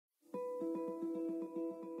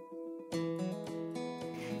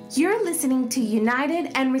You're listening to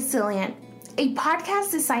United and Resilient, a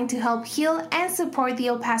podcast designed to help heal and support the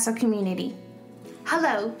El Paso community.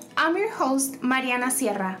 Hello, I'm your host, Mariana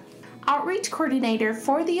Sierra, Outreach Coordinator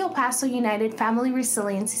for the El Paso United Family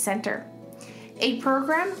Resiliency Center, a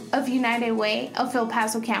program of United Way of El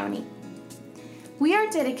Paso County. We are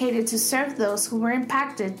dedicated to serve those who were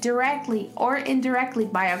impacted directly or indirectly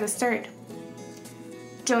by August 3rd.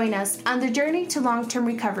 Join us on the journey to long-term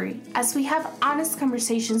recovery as we have honest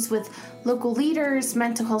conversations with local leaders,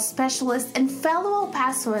 mental health specialists, and fellow El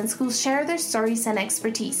Pasoans who share their stories and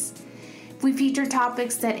expertise. We feature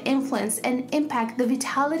topics that influence and impact the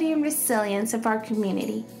vitality and resilience of our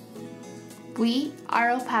community. We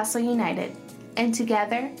are El Paso United, and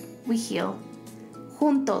together we heal.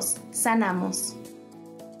 Juntos sanamos.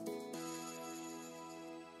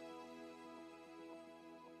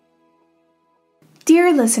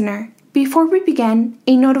 Dear listener, before we begin,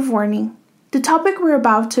 a note of warning. The topic we're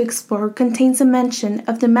about to explore contains a mention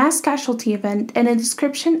of the mass casualty event and a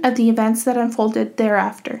description of the events that unfolded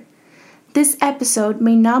thereafter. This episode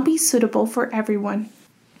may not be suitable for everyone.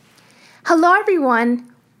 Hello everyone,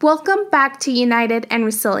 welcome back to United and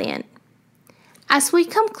Resilient. As we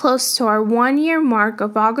come close to our 1-year mark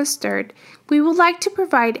of August 3rd, we would like to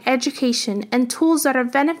provide education and tools that are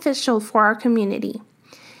beneficial for our community.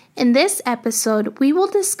 In this episode, we will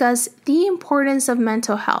discuss the importance of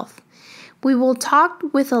mental health. We will talk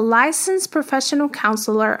with a licensed professional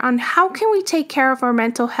counselor on how can we take care of our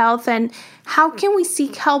mental health and how can we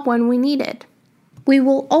seek help when we need it. We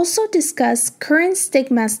will also discuss current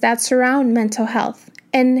stigmas that surround mental health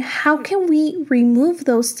and how can we remove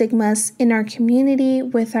those stigmas in our community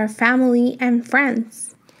with our family and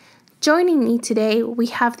friends. Joining me today, we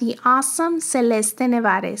have the awesome Celeste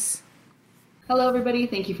Nevarez. Hello, everybody.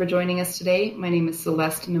 Thank you for joining us today. My name is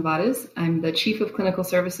Celeste Nevarez. I'm the Chief of Clinical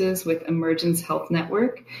Services with Emergence Health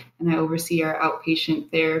Network, and I oversee our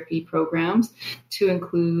outpatient therapy programs to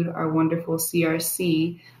include our wonderful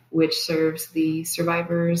CRC, which serves the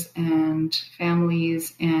survivors and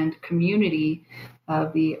families and community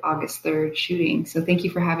of the August 3rd shooting. So thank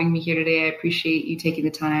you for having me here today. I appreciate you taking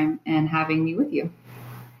the time and having me with you.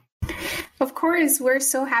 Of course, we're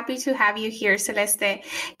so happy to have you here, Celeste.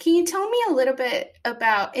 Can you tell me a little bit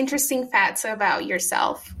about interesting facts about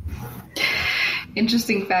yourself?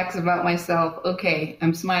 Interesting facts about myself. Okay,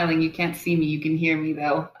 I'm smiling. You can't see me. You can hear me,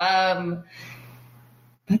 though.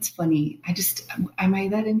 That's funny. Am I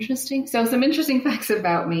that interesting? So some interesting facts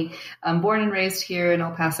about me. I'm born and raised here in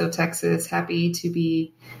El Paso, Texas. Happy to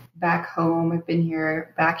be back home. I've been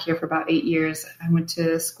back here for about 8 years. I went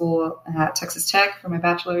to school at Texas Tech for my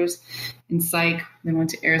bachelor's in psych, then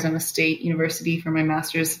went to Arizona State University for my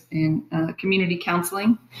master's in community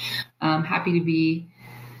counseling. Happy to be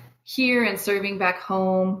here and serving back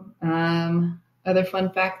home. Other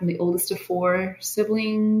fun fact, I'm the oldest of 4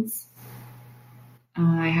 siblings.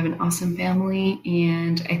 I have an awesome family,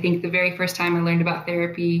 and I think the very first time I learned about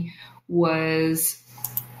therapy was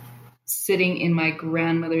sitting in my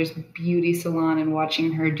grandmother's beauty salon and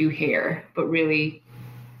watching her do hair, but really,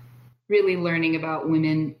 really learning about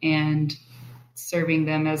women and serving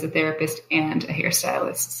them as a therapist and a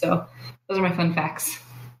hairstylist. So those are my fun facts.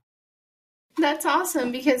 That's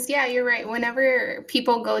awesome because, yeah, you're right. Whenever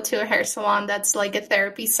people go to a hair salon, that's like a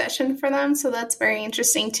therapy session for them. So that's very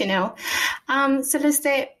interesting to know.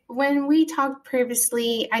 Celeste, when we talked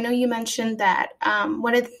previously, I know you mentioned that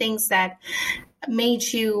one of the things that made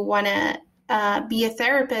you want to be a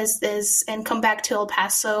therapist and come back to El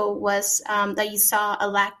Paso was that you saw a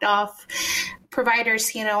lack of providers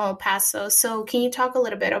here in El Paso. So can you talk a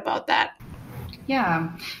little bit about that?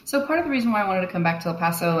 Yeah. So part of the reason why I wanted to come back to El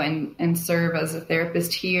Paso and serve as a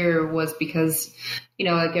therapist here was because,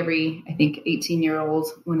 like every, I think, 18-year-old,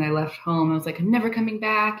 when I left home, I was like, I'm never coming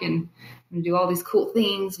back and I'm going to do all these cool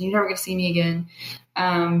things and you're never going to see me again.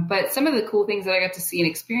 But some of the cool things that I got to see and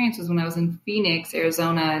experience was when I was in Phoenix,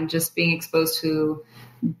 Arizona, and just being exposed to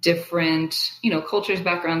different, cultures,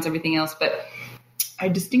 backgrounds, everything else. But I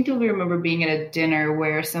distinctively remember being at a dinner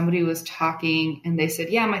where somebody was talking and they said,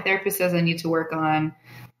 yeah, my therapist says I need to work on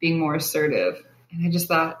being more assertive. And I just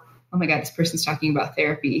thought, oh my God, this person's talking about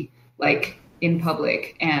therapy, like in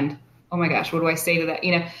public. And oh my gosh, what do I say to that?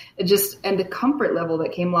 And the comfort level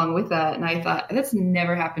that came along with that. And I thought, that's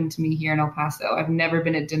never happened to me here in El Paso. I've never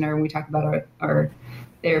been at dinner and we talk about our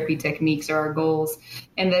therapy techniques or our goals.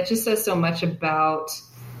 And that just says so much about,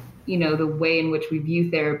 the way in which we view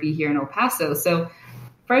therapy here in El Paso. So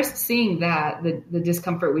first seeing that, the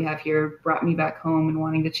discomfort we have here brought me back home and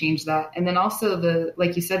wanting to change that. And then also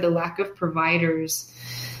like you said, the lack of providers.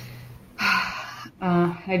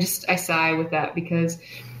 I sigh with that because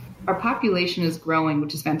our population is growing,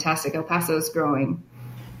 which is fantastic. El Paso is growing.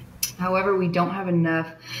 However, we don't have enough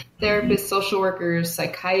therapists, social workers,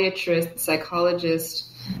 psychiatrists, psychologists,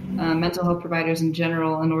 mental health providers in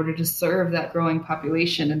general in order to serve that growing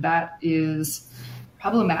population. And that is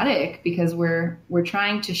problematic because we're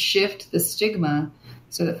trying to shift the stigma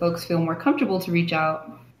so that folks feel more comfortable to reach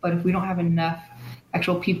out. But if we don't have enough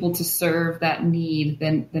actual people to serve that need,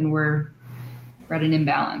 then we're at an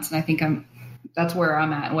imbalance. And I think that's where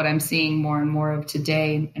I'm at and what I'm seeing more and more of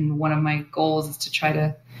today. And one of my goals is to try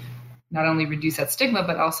to not only reduce that stigma,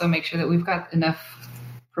 but also make sure that we've got enough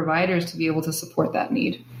providers to be able to support that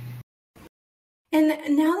need. And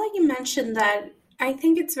now that you mentioned that, I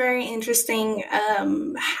think it's very interesting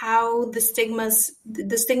how the stigmas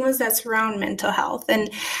that surround mental health. And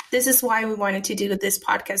this is why we wanted to do this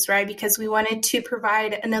podcast, right? Because we wanted to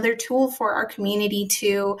provide another tool for our community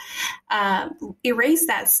to erase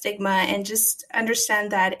that stigma and just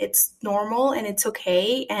understand that it's normal and it's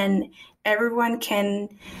okay and everyone can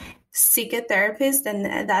seek a therapist,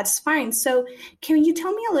 and that's fine. So can you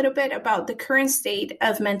tell me a little bit about the current state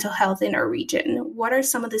of mental health in our region? What are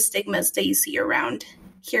some of the stigmas that you see around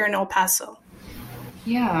here in El Paso?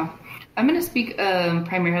 Yeah, I'm going to speak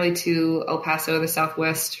primarily to El Paso, the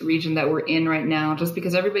Southwest region that we're in right now, just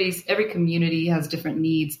because every community has different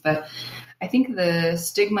needs. But I think the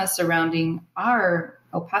stigma surrounding our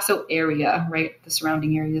El Paso area, right, the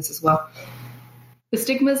surrounding areas as well, the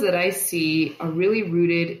stigmas that I see are really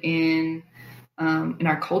rooted in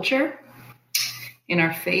our culture, in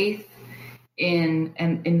our faith, in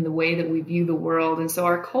the way that we view the world. And so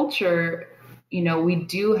our culture, we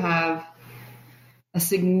do have a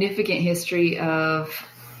significant history of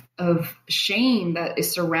shame that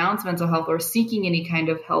surrounds mental health or seeking any kind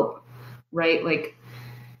of help, right? Like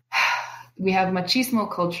we have machismo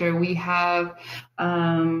culture, we have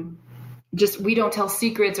we don't tell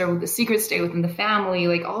secrets, or the secrets stay within the family,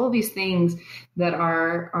 like all of these things that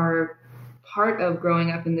are part of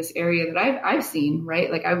growing up in this area that I've seen, right?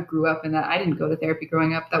 Like I grew up in that. I didn't go to therapy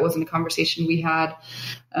growing up. That wasn't a conversation we had.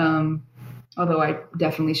 Although I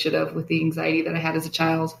definitely should have with the anxiety that I had as a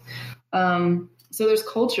child. So there's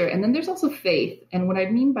culture, and then there's also faith. And what I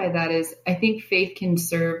mean by that is I think faith can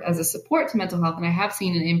serve as a support to mental health. And I have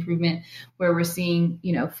seen an improvement where we're seeing,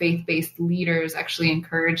 faith-based leaders actually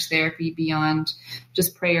encourage therapy beyond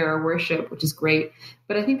just prayer or worship, which is great.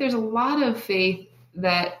 But I think there's a lot of faith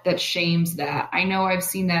that shames that. I know I've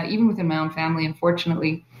seen that even within my own family.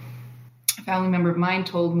 Unfortunately, a family member of mine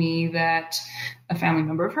told me that a family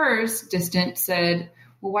member of hers, distant, said,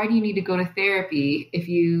 well, why do you need to go to therapy? If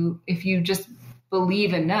you just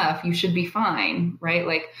believe enough, you should be fine, right?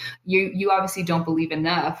 Like you obviously don't believe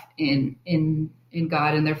enough in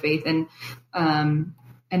God and their faith. And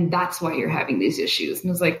that's why you're having these issues. And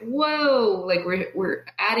it was like, whoa, like we're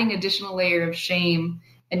adding additional layer of shame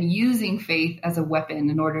and using faith as a weapon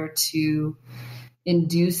in order to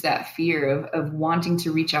induce that fear of wanting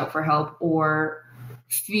to reach out for help or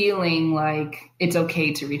feeling like it's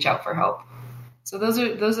okay to reach out for help. So those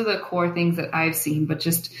are the core things that I've seen, but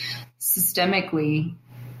just systemically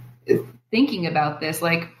thinking about this,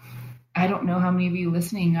 like, I don't know how many of you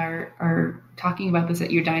listening are talking about this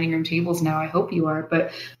at your dining room tables now. I hope you are,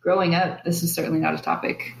 but growing up, this is certainly not a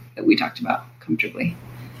topic that we talked about comfortably.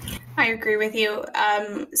 I agree with you.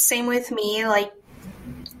 Same with me. Like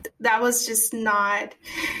that was just not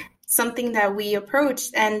something that we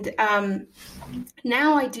approached. And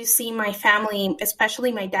now I do see my family,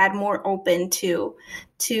 especially my dad, more open to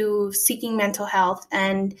seeking mental health.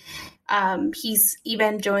 And he's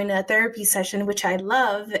even joined a therapy session, which I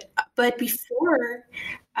love. But before,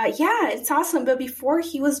 it's awesome. But before,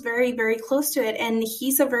 he was very, very close to it. And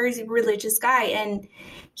he's a very religious guy. And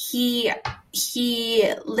he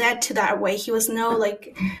led to that way. He was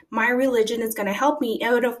like, my religion is going to help me.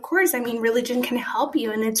 And of course, religion can help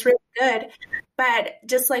you and it's really good. But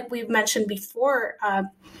just like we've mentioned before,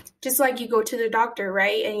 just like you go to the doctor,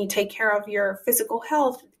 right, and you take care of your physical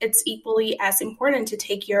health, it's equally as important to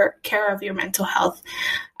take care of your mental health.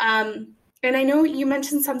 And I know you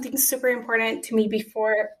mentioned something super important to me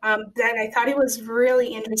before that I thought it was really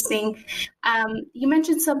interesting. You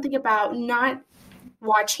mentioned something about not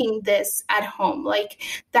watching this at home, like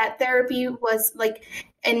that therapy was like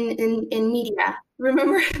in media.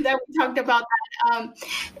 Remember that we talked about that?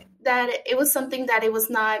 That it was something that it was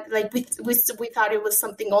not like we thought it was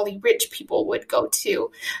something only rich people would go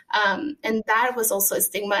to, and that was also a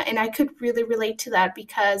stigma. And I could really relate to that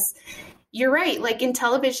because you're right. Like in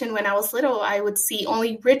television, when I was little, I would see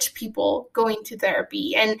only rich people going to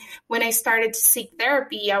therapy. And when I started to seek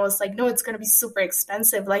therapy, I was like, no, it's going to be super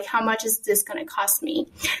expensive. Like, how much is this going to cost me?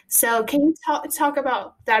 So can you talk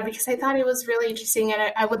about that? Because I thought it was really interesting.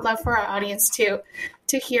 And I would love for our audience to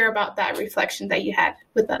hear about that reflection that you had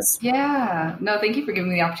with us. Yeah. No, thank you for giving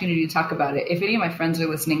me the opportunity to talk about it. If any of my friends are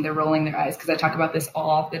listening, they're rolling their eyes because I talk about this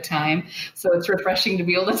all the time. So it's refreshing to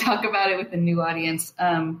be able to talk about it with a new audience.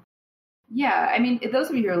 Yeah, I mean, if those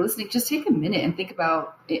of you who are listening, just take a minute and think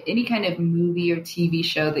about any kind of movie or TV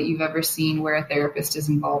show that you've ever seen where a therapist is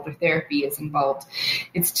involved or therapy is involved.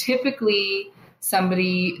 It's typically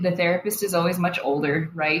the therapist is always much older,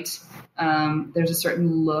 right? There's a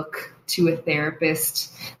certain look to a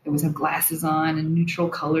therapist. They always have glasses on and neutral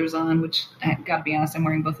colors on, which I gotta be honest, I'm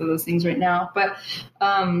wearing both of those things right now. But,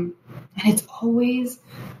 and it's always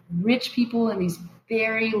rich people in these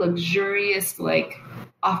very luxurious, like,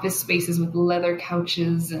 office spaces with leather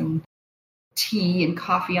couches and tea and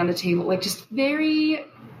coffee on the table, like just very,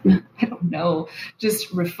 I don't know,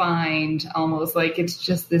 just refined almost. Like it's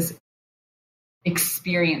just this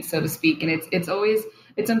experience, so to speak. And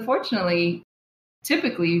it's unfortunately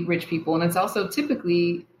typically rich people. And it's also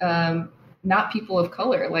typically not people of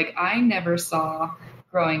color. Like I never saw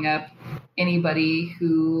growing up anybody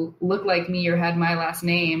who looked like me or had my last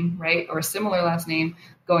name, right, or a similar last name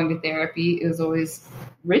going to therapy. It was always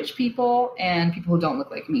rich people and people who don't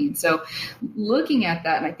look like me. So looking at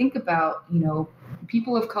that, and I think about,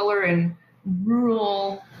 people of color in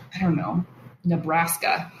rural, I don't know,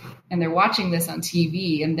 Nebraska, and they're watching this on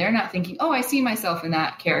TV and they're not thinking, oh, I see myself in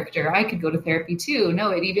that character. I could go to therapy too.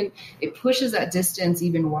 No, it pushes that distance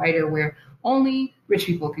even wider where only rich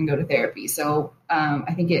people can go to therapy. So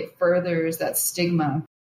I think it furthers that stigma.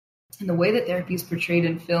 And the way that therapy is portrayed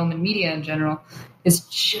in film and media in general is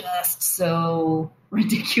just so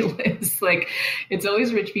ridiculous. Like it's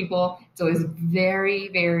always rich people. It's always very,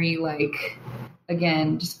 very like,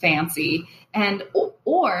 again, just fancy. And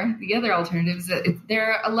or the other alternative is that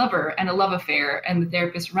they're a lover and a love affair and the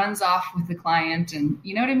therapist runs off with the client. And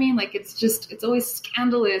you know what I mean? Like it's always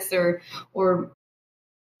scandalous or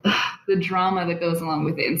the drama that goes along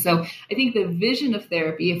with it. And so I think the vision of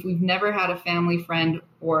therapy, if we've never had a family friend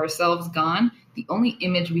or ourselves gone, the only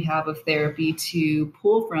image we have of therapy to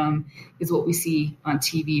pull from is what we see on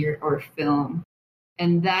TV or film.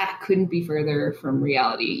 And that couldn't be further from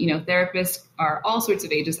reality. Therapists are all sorts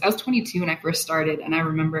of ages. I was 22 when I first started, and I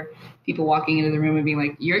remember people walking into the room and being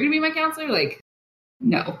like, "You're going to be my counselor?" Like,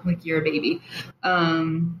 no, like you're a baby.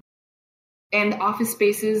 And office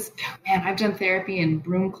spaces, man, I've done therapy in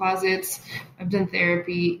broom closets. I've done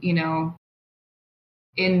therapy,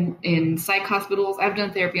 in psych hospitals. I've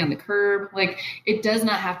done therapy on the curb. Like, it does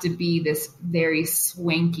not have to be this very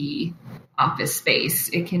swanky office space.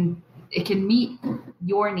 It can meet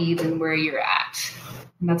your needs and where you're at.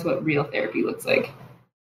 And that's what real therapy looks like.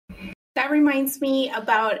 That reminds me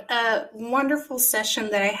about a wonderful session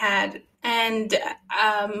that I had. And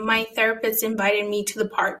my therapist invited me to the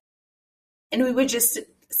park. And we were just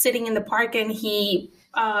sitting in the park, and he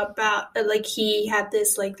had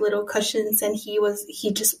this like little cushions, and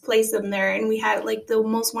he just placed them there, and we had like the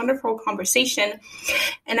most wonderful conversation.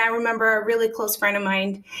 And I remember a really close friend of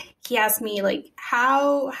mine, he asked me like,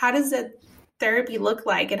 how does that therapy look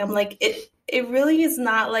like? And I'm like, it really is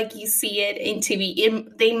not like you see it in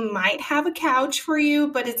TV. They might have a couch for you,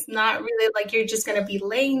 but it's not really like you're just going to be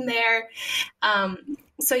laying there.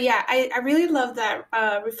 So yeah, I really love that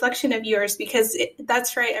reflection of yours, because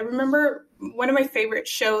that's right. I remember one of my favorite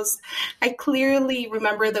shows. I clearly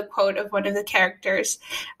remember the quote of one of the characters.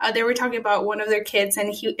 They were talking about one of their kids,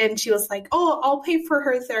 and she was like, "Oh, I'll pay for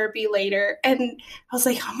her therapy later." And I was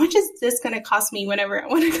like, "How much is this going to cost me whenever I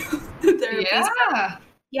want to go to therapy?"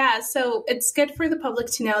 Yeah, so it's good for the public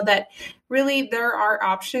to know that really there are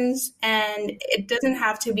options, and it doesn't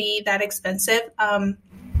have to be that expensive.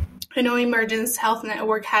 I know Emergence Health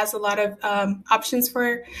Network has a lot of options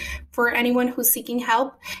for anyone who's seeking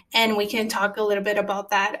help, and we can talk a little bit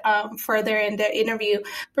about that further in the interview.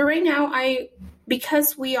 But right now,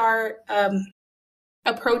 because we are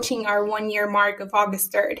approaching our 1-year mark of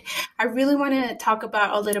August 3rd, I really want to talk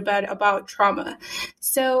a little bit about trauma.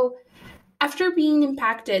 So after being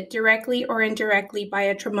impacted directly or indirectly by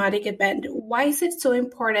a traumatic event, why is it so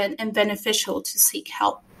important and beneficial to seek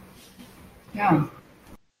help? Yeah.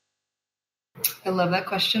 I love that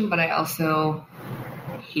question, but I also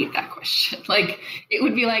hate that question. Like, it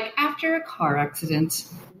would be like, after a car accident,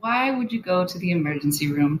 why would you go to the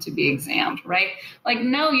emergency room to be examined, right? Like,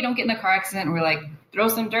 no, you don't get in a car accident and we're like, throw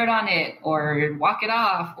some dirt on it or walk it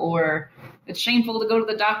off, or it's shameful to go to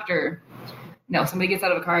the doctor. No, somebody gets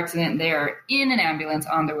out of a car accident, they are in an ambulance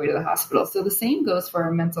on their way to the hospital. So the same goes for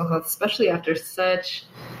our mental health, especially after such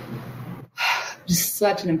an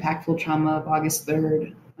impactful trauma of August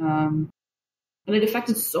 3rd. And it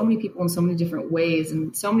affected so many people in so many different ways,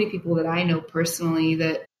 and so many people that I know personally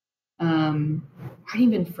that aren't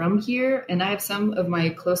even from here. And I have some of my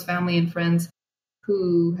close family and friends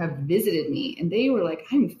who have visited me, and they were like,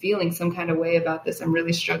 I'm feeling some kind of way about this. I'm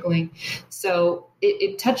really struggling. So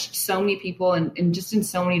it touched so many people and just in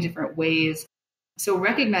so many different ways. So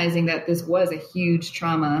recognizing that this was a huge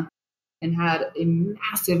trauma and had a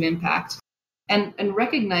massive impact, and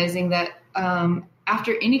recognizing that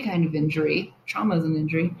after any kind of injury, trauma is an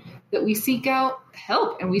injury, that we seek out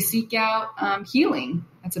help and we seek out healing.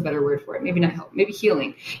 That's a better word for it. Maybe not help, maybe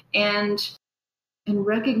healing. And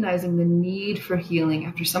recognizing the need for healing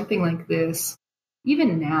after something like this,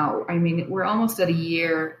 even now, I mean, we're almost at a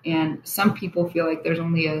year, and some people feel like there's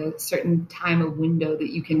only a certain time of window that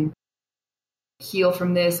you can heal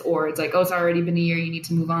from this, or it's like, oh, it's already been a year, you need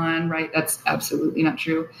to move on, right? That's absolutely not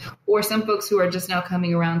true. Or some folks who are just now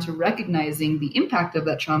coming around to recognizing the impact of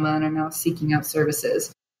that trauma and are now seeking out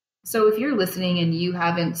services. So if you're listening and you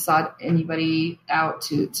haven't sought anybody out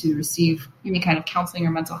to receive any kind of counseling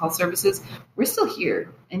or mental health services, we're still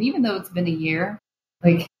here. And even though it's been a year,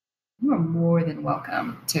 like, you are more than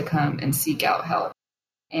welcome to come and seek out help.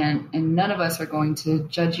 And none of us are going to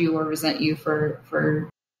judge you or resent you for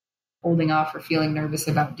holding off or feeling nervous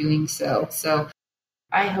about doing so. So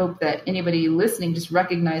I hope that anybody listening just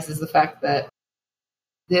recognizes the fact that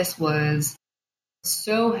this was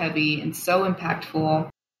so heavy and so impactful,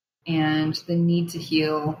 and the need to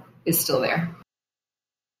heal is still there.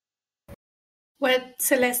 What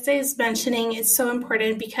Celeste is mentioning is so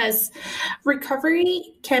important because recovery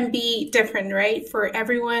can be different, right, for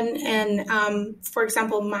everyone. And for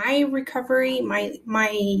example, my recovery, my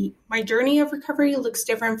journey of recovery looks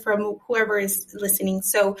different from whoever is listening.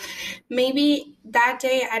 So maybe that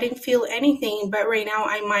day I didn't feel anything, but right now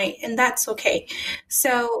I might, and that's okay.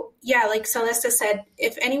 So yeah, like Celeste said,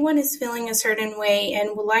 if anyone is feeling a certain way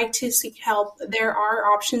and would like to seek help, there are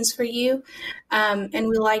options for you. And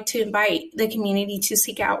we like to invite the community to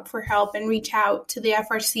seek out for help and reach out to the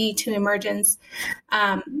FRC, to Emergence,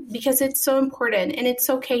 because it's so important, and it's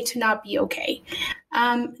okay to not be okay.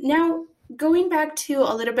 Now, going back to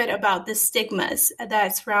a little bit about the stigmas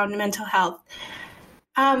that surround mental health.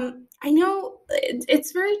 I know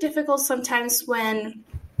it's very difficult sometimes when,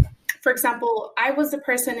 for example, I was the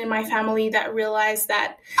person in my family that realized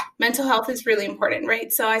that mental health is really important,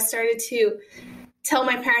 right? So I started to tell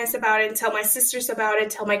my parents about it, tell my sisters about it,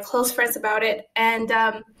 tell my close friends about it. And,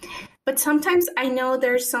 but sometimes I know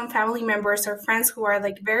there's some family members or friends who are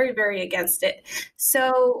like very, very against it.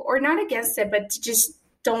 So, or not against it, but just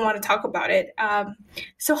don't want to talk about it.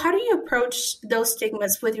 So how do you approach those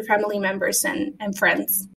stigmas with your family members and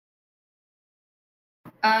friends?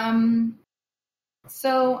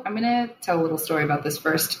 So I'm going to tell a little story about this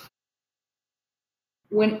first.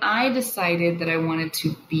 When I decided that I wanted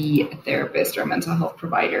to be a therapist or a mental health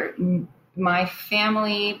provider, my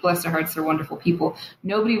family, bless their hearts, they're wonderful people.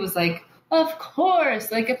 Nobody was like, of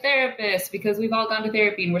course, like a therapist, because we've all gone to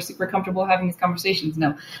therapy and we're super comfortable having these conversations.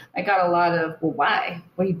 No, I got a lot of, well, why?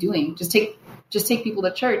 What are you doing? Just take people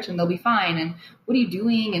to church and they'll be fine. And what are you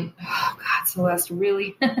doing? And oh God, Celeste,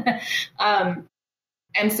 really?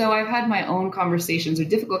 And so I've had my own conversations or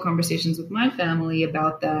difficult conversations with my family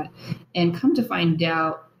about that, and come to find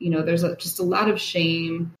out, there's just a lot of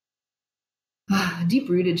shame,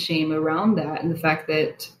 deep-rooted shame around that, and the fact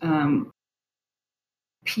that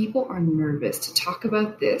people are nervous to talk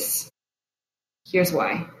about this. Here's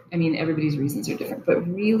why. I mean, everybody's reasons are different, but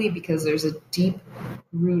really because there's a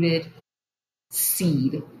deep-rooted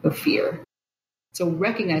seed of fear. So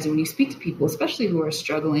recognizing when you speak to people, especially who are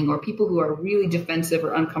struggling or people who are really defensive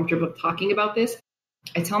or uncomfortable talking about this,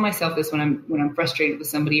 I tell myself this when I'm frustrated with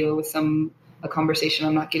somebody or with a conversation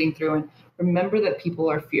I'm not getting through, and remember that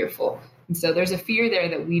people are fearful. And so there's a fear there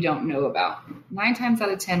that we don't know about. 9 times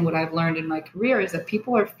out of 10, what I've learned in my career is that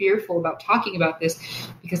people are fearful about talking about this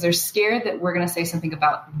because they're scared that we're going to say something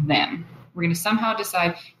about them. We're going to somehow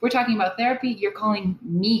decide, if we're talking about therapy, you're calling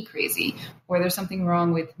me crazy, or there's something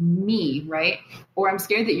wrong with me, right? Or I'm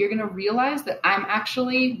scared that you're going to realize that I'm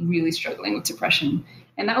actually really struggling with depression.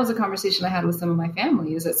 And that was a conversation I had with some of my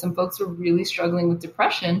family, is that some folks were really struggling with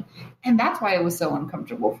depression. And that's why it was so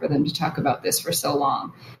uncomfortable for them to talk about this for so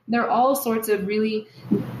long. There are all sorts of really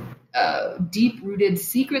deep-rooted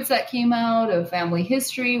secrets that came out of family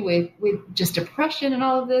history with just depression and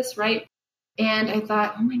all of this, right? And I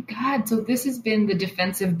thought, oh my God, so this has been the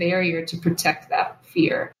defensive barrier to protect that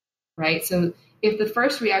fear, right? So if the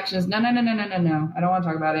first reaction is, no, no, no, no, no, no, no, I don't want to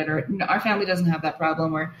talk about it, or no, our family doesn't have that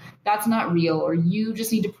problem, or that's not real, or you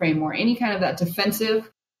just need to pray more, any kind of that defensive,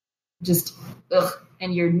 just, ugh,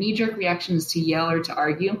 and your knee-jerk reaction is to yell or to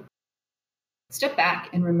argue, step back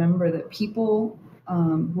and remember that people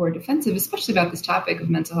who are defensive, especially about this topic of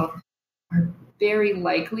mental health, are very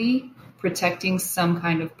likely protecting some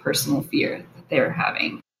kind of personal fear that they're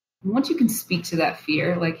having. And once you can speak to that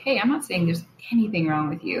fear, like, hey, I'm not saying there's anything wrong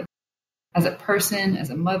with you. As a person, as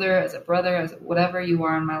a mother, as a brother, as whatever you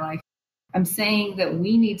are in my life, I'm saying that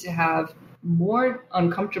we need to have more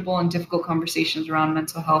uncomfortable and difficult conversations around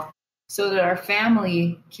mental health so that our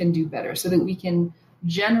family can do better, so that we can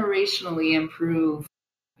generationally improve,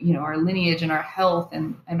 our lineage and our health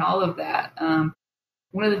and all of that.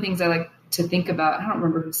 One of the things I like to think about, I don't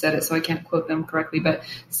remember who said it, so I can't quote them correctly, but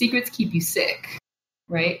secrets keep you sick,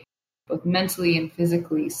 right? Both mentally and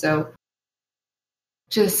physically. So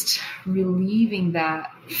just relieving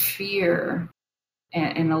that fear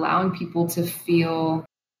and allowing people to feel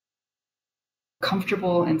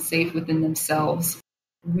comfortable and safe within themselves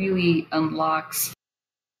really unlocks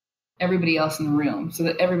everybody else in the room so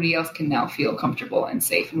that everybody else can now feel comfortable and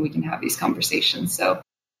safe and we can have these conversations. So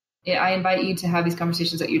I invite you to have these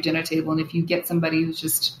conversations at your dinner table. And if you get somebody who's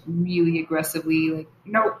just really aggressively like,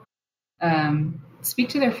 no, speak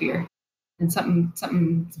to their fear and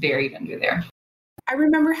something's buried under there. I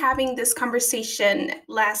remember having this conversation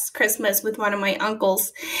last Christmas with one of my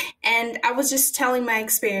uncles, and I was just telling my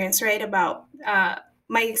experience, right, about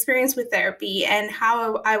my experience with therapy and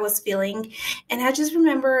how I was feeling. And I just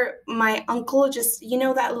remember my uncle just,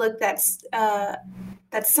 that look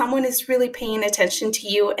that someone is really paying attention to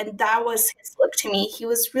you. And that was his look to me. He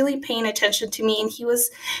was really paying attention to me, and he was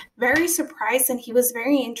very surprised, and he was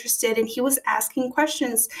very interested, and he was asking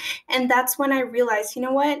questions. And that's when I realized, you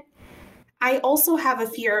know what? I also have a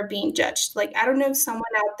fear of being judged. Like, I don't know if someone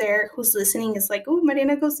out there who's listening is like, oh,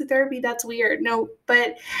 Mariana goes to therapy. That's weird. No,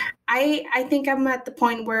 but I think I'm at the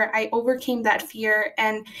point where I overcame that fear,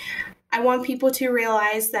 and I want people to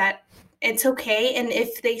realize that it's okay. And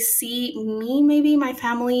if they see me, maybe my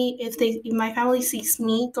family, if my family sees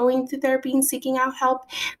me going to therapy and seeking out help,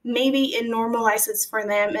 maybe it normalizes for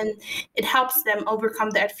them and it helps them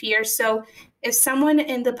overcome that fear. So if someone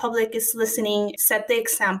in the public is listening, set the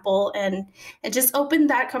example and just open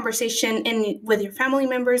that conversation with your family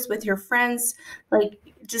members, with your friends. Like,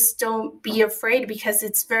 just don't be afraid, because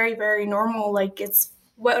it's very, very normal. Like, it's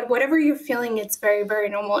whatever you're feeling, it's very, very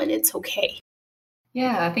normal, and it's okay.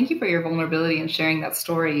 Yeah, thank you for your vulnerability and sharing that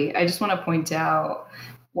story. I just want to point out,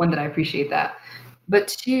 one, that I appreciate that, but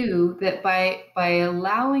two, that by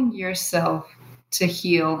allowing yourself to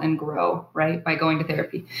heal and grow, right, by going to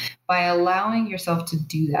therapy, by allowing yourself to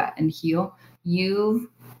do that and heal, you've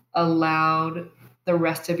allowed the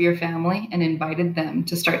rest of your family and invited them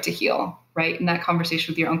to start to heal, right? And that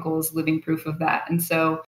conversation with your uncle is living proof of that. And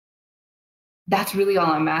so that's really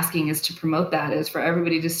all I'm asking, is to promote that, is for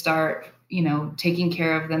everybody to start, taking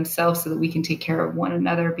care of themselves so that we can take care of one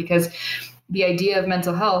another. Because the idea of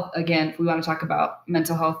mental health, again, if we want to talk about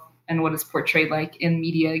mental health and what it's portrayed like in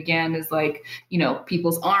media, again, is like,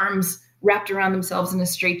 people's arms wrapped around themselves in a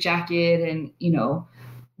straitjacket and,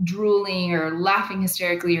 drooling or laughing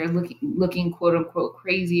hysterically or looking quote unquote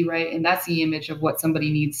crazy, right? And that's the image of what somebody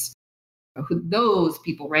needs. Those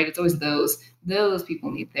people, right? It's always those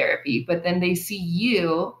people need therapy. But then they see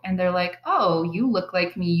you and they're like, oh, you look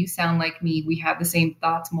like me, you sound like me, we have the same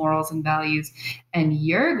thoughts, morals, and values. And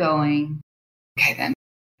you're going, okay, then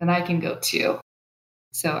I can go too.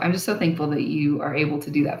 So I'm just so thankful that you are able to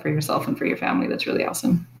do that for yourself and for your family. That's really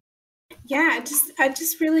awesome. Yeah, I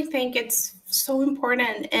just really think it's so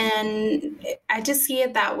important, and I just see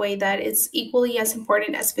it that way, that it's equally as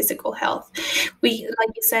important as physical health. We, like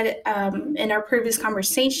you said in our previous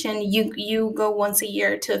conversation, you go once a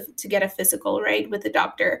year to get a physical, right, with the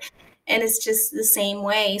doctor. And it's just the same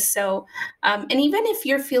way. So, and even if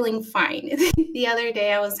you're feeling fine, the other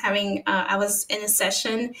day I was in a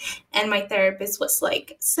session and my therapist was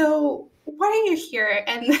like, so why are you here?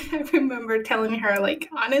 And I remember telling her, like,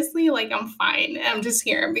 honestly, like, I'm fine. I'm just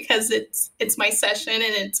here because it's my session and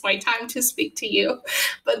it's my time to speak to you,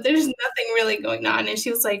 but there's nothing really going on. And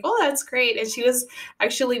she was like, oh, that's great. And she was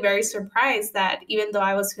actually very surprised that even though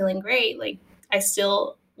I was feeling great, like, I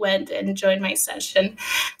still went and joined my session.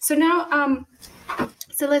 So now,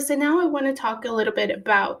 listen, now I want to talk a little bit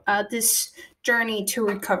about this journey to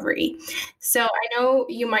recovery. So I know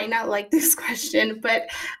you might not like this question, but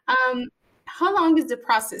how long is the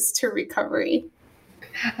process to recovery?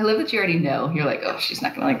 I love that you already know. You're like, oh, she's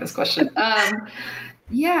not going to like this question.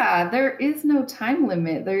 Yeah, there is no time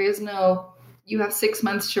limit. There is no you have 6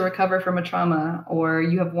 months to recover from a trauma, or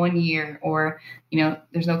you have 1 year, or,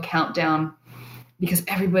 there's no countdown, because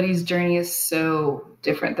everybody's journey is so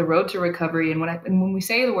different. The road to recovery, and when we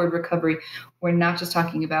say the word recovery, we're not just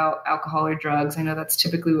talking about alcohol or drugs. I know that's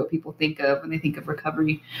typically what people think of when they think of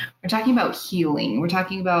recovery. We're talking about healing. We're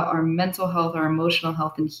talking about our mental health, our emotional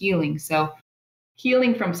health, and healing. So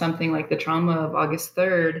healing from something like the trauma of August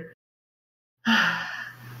 3rd,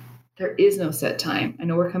 there is no set time. I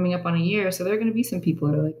know we're coming up on a year, so there are going to be some people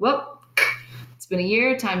that are like, well, it's been a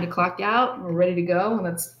year, time to clock out, we're ready to go. And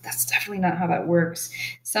that's definitely not how that works.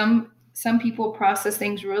 Some people process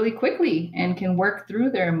things really quickly and can work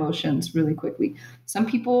through their emotions really quickly. Some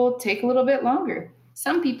people take a little bit longer.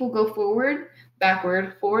 Some people go forward,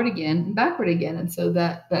 backward, forward again, and backward again. And so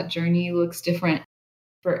that journey looks different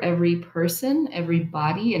for every person, every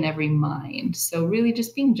body, and every mind. So really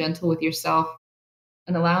just being gentle with yourself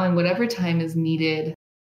and allowing whatever time is needed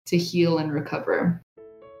to heal and recover.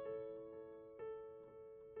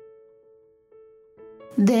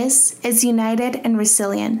 This is United and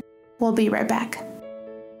Resilient. We'll be right back.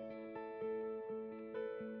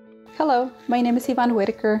 Hello, my name is Yvonne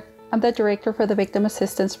Whitaker. I'm the Director for the Victim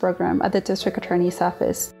Assistance Program at the District Attorney's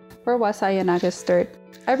Office. Where was I on August 3rd?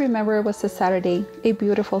 I remember it was a Saturday, a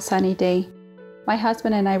beautiful sunny day. My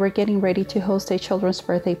husband and I were getting ready to host a children's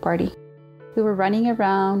birthday party. We were running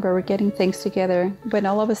around, we were getting things together, when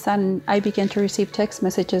all of a sudden I began to receive text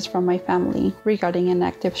messages from my family regarding an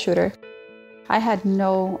active shooter. I had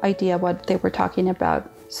no idea what they were talking about,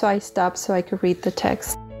 so I stopped so I could read the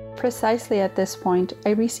text. Precisely at this point,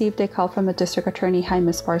 I received a call from the District Attorney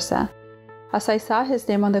Jaime Esparza. As I saw his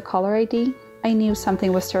name on the caller ID, I knew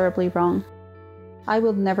something was terribly wrong. I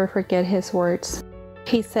will never forget his words.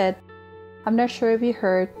 He said, "I'm not sure if you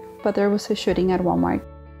heard, but there was a shooting at Walmart."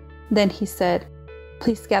 Then he said,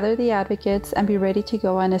 "Please gather the advocates and be ready to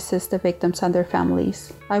go and assist the victims and their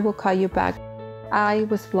families. I will call you back." I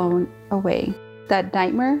was blown away. That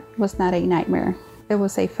nightmare was not a nightmare. It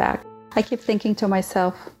was a fact. I kept thinking to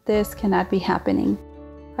myself, this cannot be happening.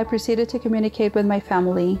 I proceeded to communicate with my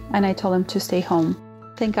family and I told them to stay home.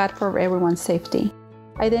 Thank God for everyone's safety.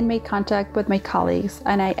 I then made contact with my colleagues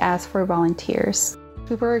and I asked for volunteers.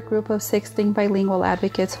 We were a group of 16 bilingual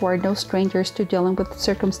advocates who are no strangers to dealing with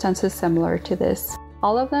circumstances similar to this.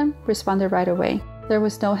 All of them responded right away. There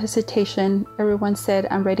was no hesitation. Everyone said,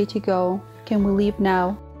 "I'm ready to go. Can we leave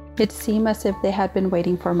now?" It seemed as if they had been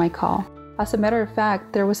waiting for my call. As a matter of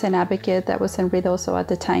fact, there was an advocate that was in Ruidoso at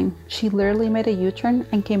the time. She literally made a U-turn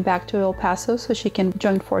and came back to El Paso so she can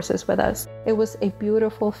join forces with us. It was a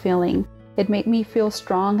beautiful feeling. It made me feel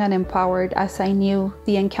strong and empowered as I knew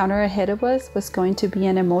the encounter ahead of us was going to be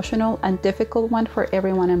an emotional and difficult one for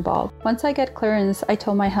everyone involved. Once I got clearance, I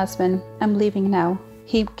told my husband, "I'm leaving now."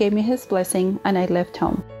 He gave me his blessing and I left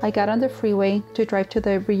home. I got on the freeway to drive to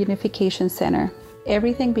the reunification center.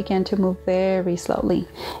 Everything began to move very slowly.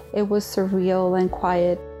 It was surreal and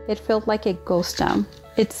quiet. It felt like a ghost town.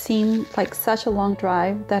 It seemed like such a long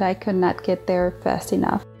drive that I could not get there fast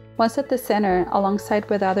enough. Once at the center, alongside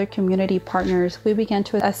with other community partners, we began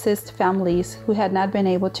to assist families who had not been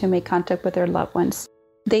able to make contact with their loved ones.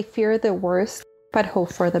 They feared the worst, but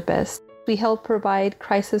hoped for the best. We helped provide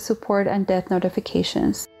crisis support and death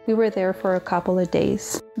notifications. We were there for a couple of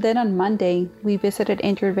days. Then on Monday, we visited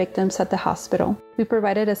injured victims at the hospital. We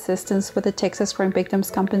provided assistance with the Texas Crime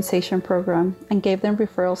Victims Compensation Program and gave them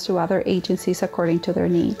referrals to other agencies according to their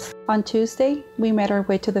needs. On Tuesday, we made our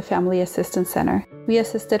way to the Family Assistance Center. We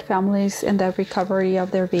assisted families in the recovery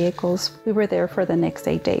of their vehicles. We were there for the next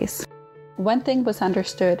 8 days. One thing was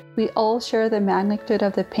understood. We all share the magnitude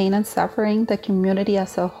of the pain and suffering the community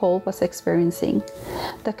as a whole was experiencing.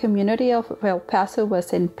 The community of El Paso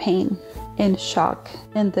was in pain, in shock,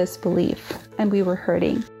 in disbelief, and we were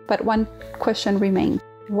hurting. But one question remained.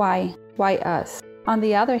 Why? Why us? On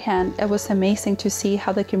the other hand, it was amazing to see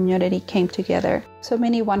how the community came together. So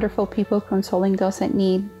many wonderful people consoling those in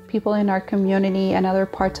need. People in our community and other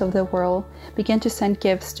parts of the world began to send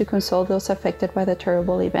gifts to console those affected by the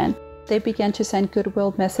terrible event. They began to send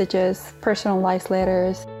goodwill messages, personalized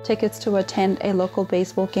letters, tickets to attend a local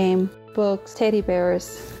baseball game, books, teddy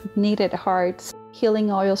bears, kneaded hearts,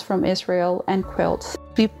 healing oils from Israel, and quilts.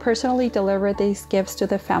 We personally delivered these gifts to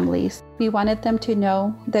the families. We wanted them to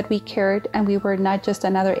know that we cared and we were not just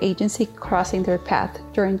another agency crossing their path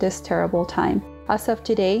during this terrible time. As of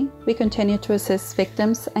today, we continue to assist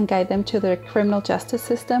victims and guide them to the criminal justice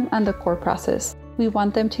system and the court process. We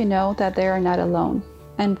want them to know that they are not alone,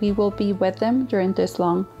 and we will be with them during this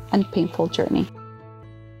long and painful journey.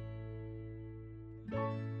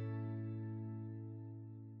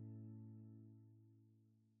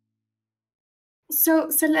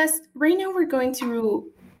 So, Celeste, right now we're going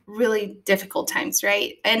through really difficult times,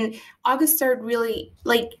 right? And August 3rd really,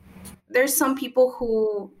 like, there's some people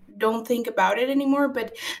who don't think about it anymore,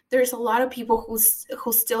 but there's a lot of people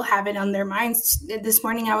who still have it on their minds. This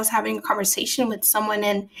morning I was having a conversation with someone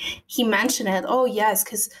and he mentioned it. Oh yes,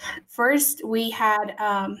 because first we had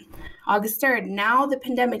August 3rd, now the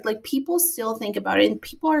pandemic, like people still think about it and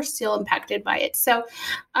people are still impacted by it. So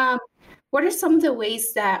what are some of the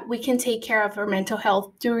ways that we can take care of our mental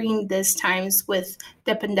health during these times with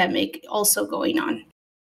the pandemic also going on?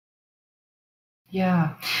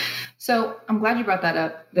 Yeah. So I'm glad you brought that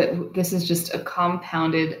up, that this is just a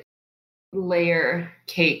compounded layer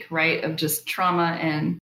cake, right, of just trauma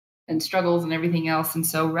and struggles and everything else. And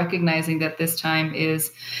so recognizing that this time is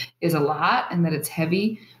a lot and that it's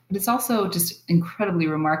heavy, but it's also just incredibly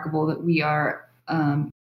remarkable that we are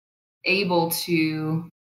able to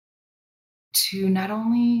not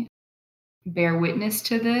only bear witness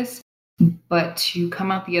to this, but to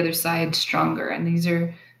come out the other side stronger. And these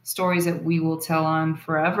are stories that we will tell on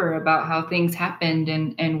forever about how things happened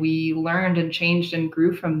and we learned and changed and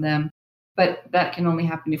grew from them. But that can only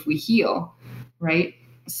happen if we heal, right?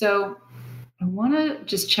 So I want to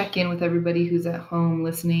just check in with everybody who's at home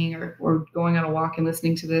listening or going on a walk and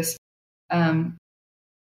listening to this. Some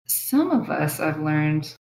of us, I've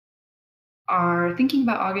learned, are thinking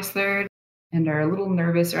about August 3rd and are a little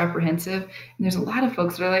nervous or apprehensive. And there's a lot of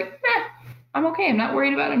folks that are like, I'm okay. I'm not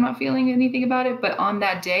worried about it. I'm not feeling anything about it. But on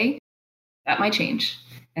that day, that might change.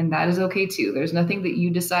 And that is okay too. There's nothing that you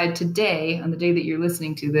decide today, on the day that you're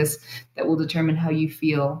listening to this, that will determine how you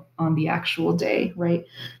feel on the actual day, right?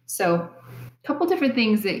 So a couple different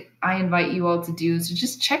things that I invite you all to do is to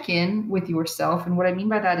just check in with yourself. And what I mean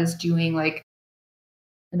by that is doing like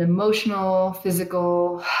an emotional,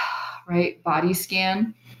 physical, right, body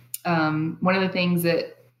scan. One of the things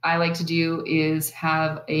that I like to do is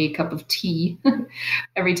have a cup of tea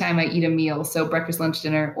every time I eat a meal. So breakfast, lunch,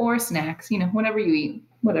 dinner, or snacks, whenever you eat,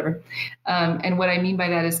 whatever. And what I mean by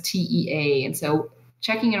that is TEA. And so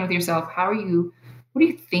checking in with yourself, what are you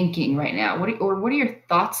thinking right now? What are your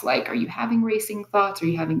thoughts like? Are you having racing thoughts? Are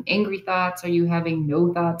you having angry thoughts? Are you having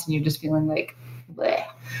no thoughts and you're just feeling like, bleh?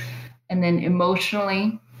 And then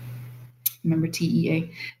emotionally, remember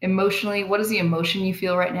TEA, emotionally, what is the emotion you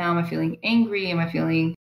feel right now? Am I feeling angry? Am I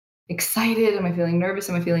feeling excited? Am I feeling nervous?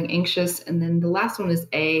 Am I feeling anxious? And then the last one is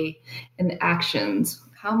A, and the actions.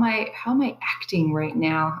 How am I acting right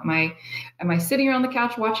now? Am I sitting here on the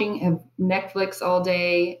couch watching Netflix all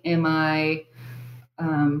day? Am I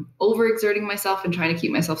overexerting myself and trying to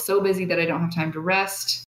keep myself so busy that I don't have time to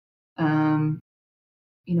rest?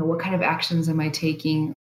 What kind of actions am I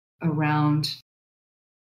taking around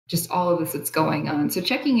just all of this that's going on? So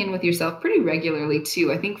checking in with yourself pretty regularly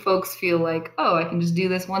too. I think folks feel like, oh, I can just do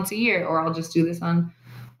this once a year, or I'll just do this on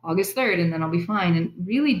August 3rd and then I'll be fine. And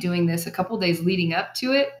really doing this a couple days leading up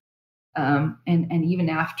to it, and even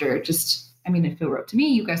after, just, if it were up to me,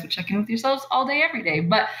 you guys would check in with yourselves all day, every day.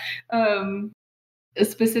 But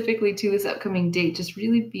specifically to this upcoming date, just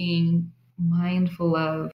really being mindful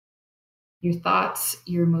of your thoughts,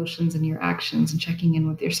 your emotions, and your actions, and checking in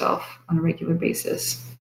with yourself on a regular basis.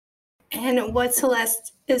 And what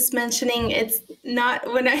Celeste is mentioning, it's not,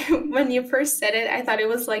 when you first said it, I thought it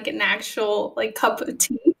was like an actual cup of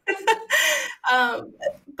tea.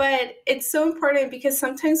 But it's so important because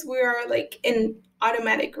sometimes we are in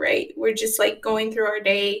automatic, right? We're just going through our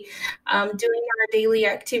day, doing our daily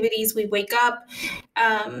activities. We wake up.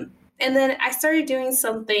 And then I started doing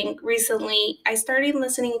something recently. I started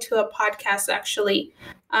listening to a podcast actually,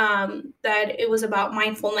 that it was about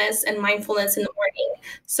mindfulness and mindfulness in the morning.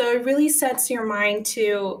 So it really sets your mind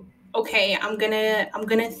to, okay, I'm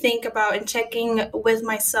gonna think about and checking with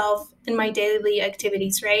myself in my daily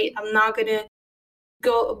activities, right? I'm not gonna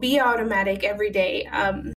go be automatic every day.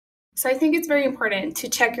 So I think it's very important to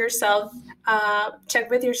check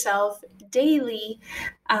with yourself daily,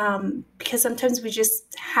 because sometimes we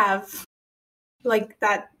just have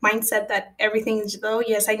that mindset that everything is, oh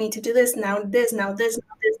yes, I need to do this now, this,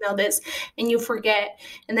 and you forget,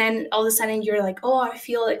 and then all of a sudden you're like, oh, I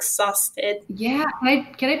feel exhausted. Yeah,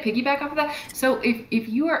 can I piggyback off of that? So if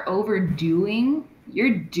you are overdoing,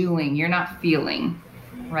 you're doing, you're not feeling,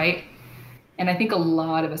 right? And I think a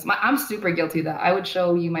lot of us, I'm super guilty of that. I would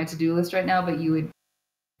show you my to-do list right now, but you would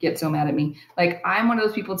get so mad at me. I'm one of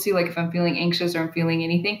those people too, if I'm feeling anxious or I'm feeling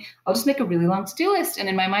anything, I'll just make a really long to-do list. And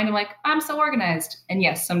in my mind, I'm like, I'm so organized. And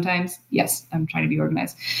yes, sometimes, yes, I'm trying to be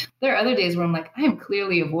organized. There are other days where I'm like, I am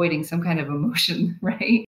clearly avoiding some kind of emotion,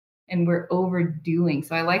 right? And we're overdoing.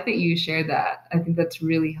 So I like that you shared that. I think that's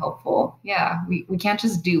really helpful. Yeah, we can't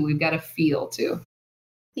just do, we've got to feel too.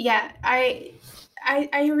 Yeah,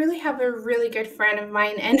 I really have a really good friend of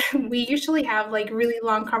mine, and we usually have like really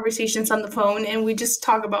long conversations on the phone, and we just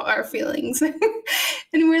talk about our feelings.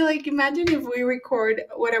 And we're like, imagine if we record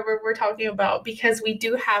whatever we're talking about, because we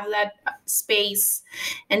do have that space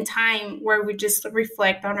and time where we just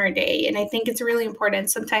reflect on our day. And I think it's really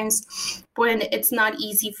important sometimes when it's not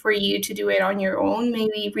easy for you to do it on your own,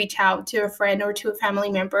 maybe reach out to a friend or to a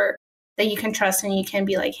family member that you can trust, and you can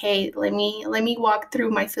be like, hey, let me walk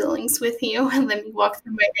through my feelings with you, and let me walk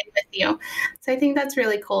through my day with you. So I think that's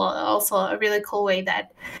really cool. Also a really cool way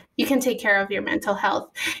that you can take care of your mental health.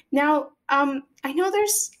 Now, I know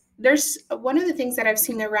there's one of the things that I've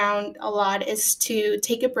seen around a lot is to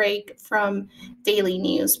take a break from daily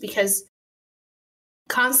news, because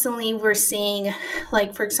constantly we're seeing,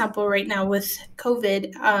 like, for example, right now with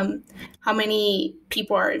COVID, how many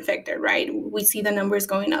people are infected, right? We see the numbers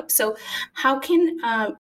going up. So how can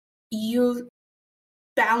you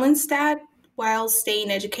balance that while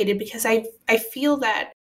staying educated? Because I feel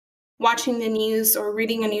that watching the news or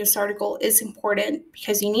reading a news article is important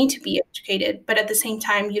because you need to be educated, but at the same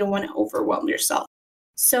time, you don't want to overwhelm yourself.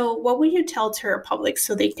 So what would you tell to our public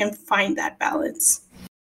so they can find that balance?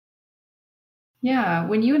 Yeah,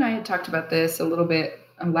 when you and I had talked about this a little bit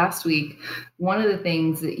last week, one of the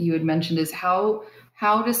things that you had mentioned is how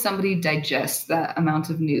does somebody digest that amount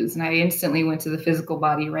of news? And I instantly went to the physical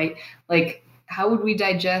body, right? Like, how would we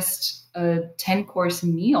digest a 10-course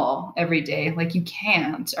meal every day? Like, you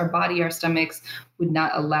can't. Our body, our stomachs would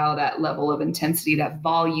not allow that level of intensity, that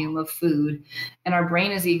volume of food. And our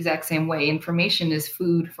brain is the exact same way. Information is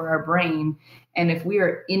food for our brain. And if we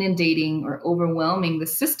are inundating or overwhelming the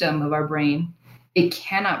system of our brain, it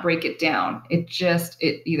cannot break it down. It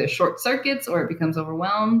either short circuits or it becomes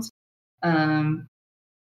overwhelmed. And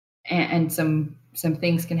some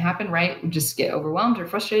things can happen, right? We just get overwhelmed or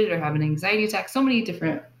frustrated or have an anxiety attack. So many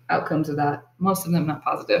different outcomes of that, most of them not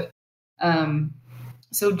positive.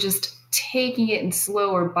 So just taking it in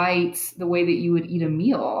slower bites, the way that you would eat a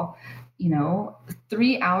meal,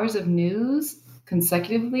 3 hours of news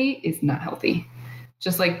consecutively is not healthy.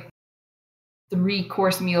 Just like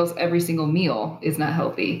 3-course meals, every single meal is not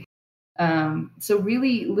healthy. So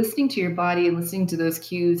really listening to your body and listening to those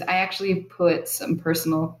cues. I actually put some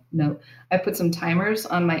personal note. I put some timers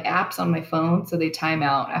on my apps on my phone, so they time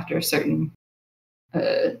out after a certain,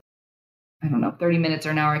 30 minutes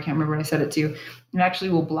or an hour. I can't remember what I set it to. It actually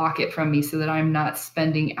will block it from me so that I'm not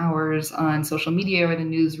spending hours on social media or the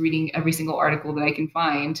news reading every single article that I can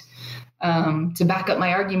find to back up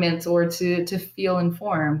my arguments or to feel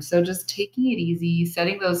informed. So just taking it easy,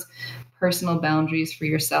 setting those personal boundaries for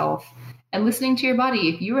yourself, and listening to your body.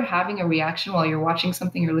 If you are having a reaction while you're watching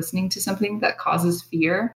something or listening to something that causes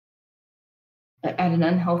fear at an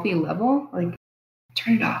unhealthy level, like,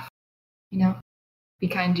 turn it off. Be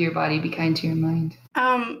kind to your body, be kind to your mind.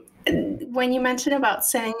 When you mentioned about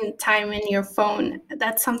setting time in your phone,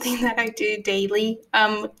 that's something that I do daily.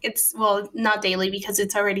 It's, well, not daily because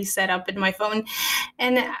it's already set up in my phone.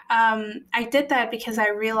 And I did that because I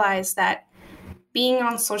realized that being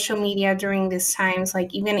on social media during these times,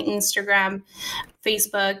 like even Instagram,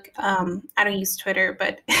 Facebook, I don't use Twitter,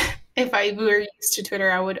 but if I were used to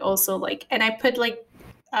Twitter, I would also and I put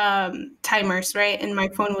timers, right? And my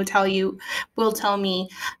phone will tell me,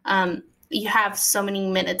 you have so many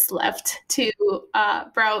minutes left to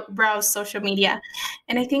browse social media.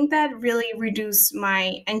 And I think that really reduced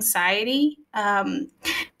my anxiety,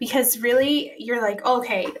 because really you're like,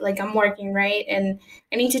 okay, like I'm working, right? And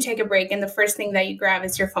I need to take a break. And the first thing that you grab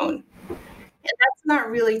is your phone. And that's not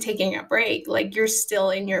really taking a break. Like, you're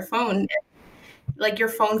still in your phone. Like, your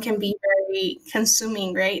phone can be very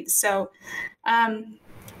consuming, right? So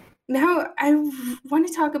now I want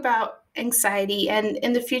to talk about anxiety, and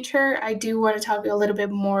in the future I do want to talk a little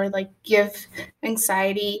bit more, like give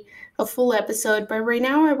anxiety a full episode, but right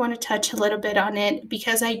now I want to touch a little bit on it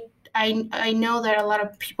because I know that a lot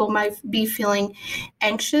of people might be feeling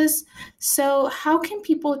anxious. So how can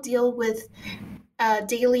people deal with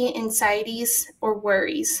daily anxieties or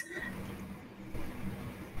worries?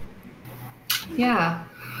 Yeah.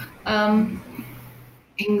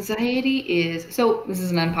 Anxiety is, so this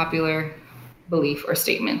is an unpopular belief or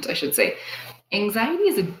statement, I should say. Anxiety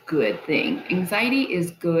is a good thing. Anxiety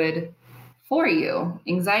is good for you.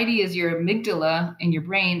 Anxiety is your amygdala in your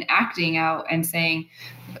brain acting out and saying,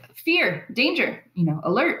 fear, danger,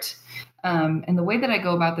 alert. And the way that I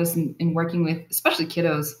go about this in working with, especially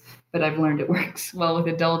kiddos, but I've learned it works well with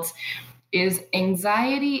adults, is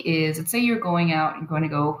anxiety is, let's say you're going out and going to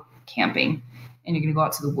go camping and you're going to go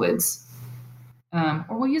out to the woods. or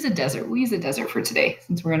we'll use a desert. We'll use a desert for today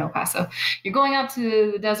since we're in El Paso. You're going out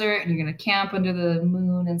to the desert and you're going to camp under the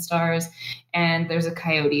moon and stars, and there's a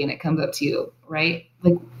coyote and it comes up to you, right?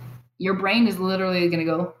 Like your brain is literally going to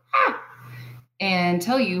go, ah, and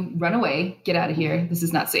tell you, run away, get out of here. This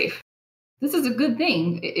is not safe. This is a good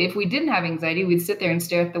thing. If we didn't have anxiety, we'd sit there and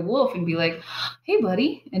stare at the wolf and be like, hey,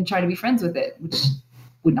 buddy, and try to be friends with it, which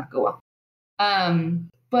would not go well.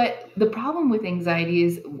 But the problem with anxiety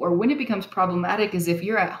is, or when it becomes problematic, is if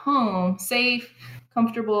you're at home, safe,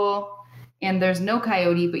 comfortable, and there's no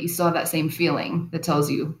coyote, but you still have that same feeling that tells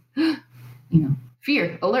you,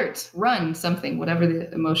 fear, alert, run, something, whatever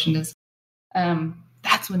the emotion is.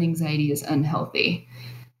 That's when anxiety is unhealthy.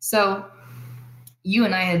 So you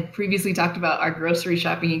and I had previously talked about our grocery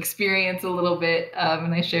shopping experience a little bit,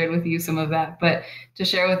 and I shared with you some of that, but to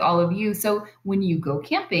share with all of you. So when you go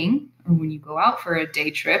camping or when you go out for a day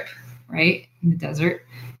trip, right, in the desert,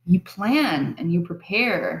 you plan and you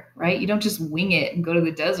prepare, right? You don't just wing it and go to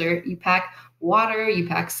the desert. You pack water, you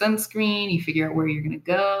pack sunscreen, you figure out where you're going to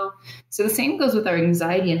go. So the same goes with our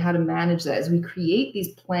anxiety and how to manage that, as we create these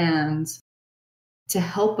plans to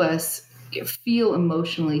help us feel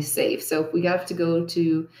emotionally safe. So if we have to go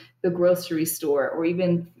to the grocery store or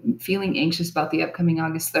even feeling anxious about the upcoming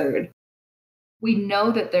August 3rd, we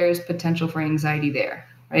know that there's potential for anxiety there,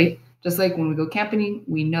 right? Just like when we go camping,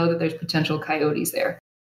 we know that there's potential coyotes there.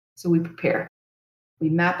 So we prepare. We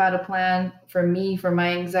map out a plan. For me, for my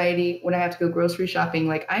anxiety, when I have to go grocery shopping,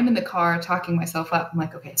 like I'm in the car talking myself up. I'm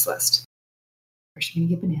like, okay, Celeste, first you're going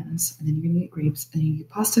to get bananas, and then you're going to get grapes, and then you get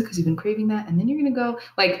pasta because you've been craving that. And then you're going to go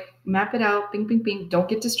like map it out. Bing, bing, bing. Don't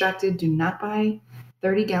get distracted. Do not buy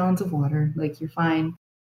 30 gallons of water. Like you're fine.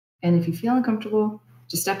 And if you feel uncomfortable,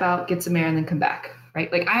 just step out, get some air, and then come back.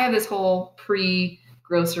 Right. Like I have this whole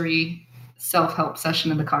pre-grocery self-help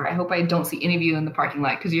session in the car. I hope I don't see any of you in the parking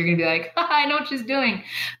lot because you're going to be like, I know what she's doing.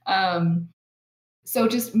 So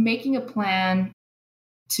just making a plan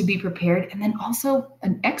to be prepared, and then also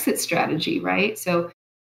an exit strategy, right? So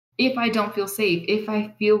if I don't feel safe, if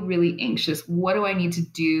I feel really anxious, what do I need to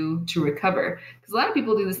do to recover? Because a lot of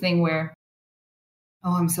people do this thing where,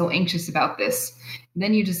 oh, I'm so anxious about this. And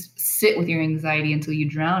then you just sit with your anxiety until you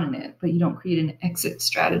drown in it, but you don't create an exit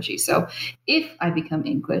strategy. So if I become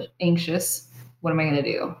anxious, what am I going to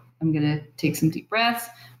do? I'm going to take some deep breaths.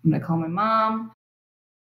 I'm going to call my mom.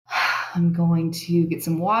 I'm going to get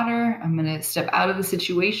some water. I'm going to step out of the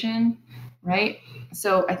situation, right?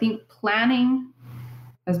 So I think planning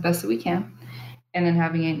as best as we can and then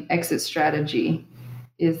having an exit strategy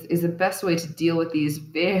is the best way to deal with these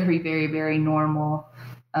very, very, very normal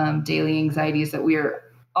daily anxieties that we are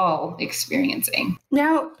all experiencing.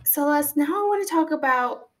 Now, Celeste, I want to talk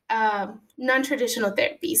about non-traditional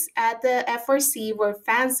therapies. At the F4C, we're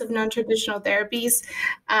fans of non-traditional therapies.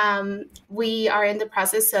 We are in the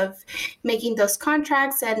process of making those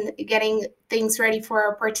contracts and getting things ready for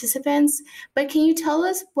our participants. But can you tell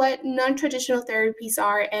us what non-traditional therapies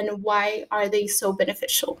are and why are they so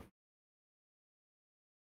beneficial?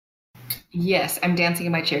 Yes, I'm dancing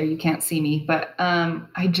in my chair. You can't see me, but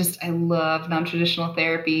I love non-traditional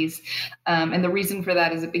therapies. And the reason for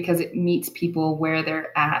that is because it meets people where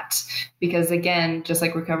they're at. Because again, just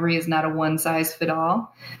like recovery is not a one size fit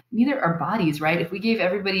all, neither are bodies, right? If we gave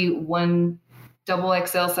everybody one double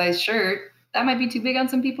XL size shirt, that might be too big on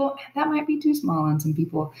some people. That might be too small on some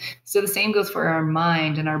people. So the same goes for our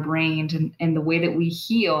mind and our brain and the way that we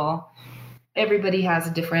heal. Everybody has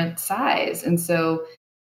a different size. And so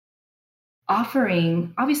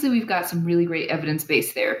obviously we've got some really great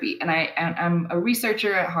evidence-based therapy, and I'm a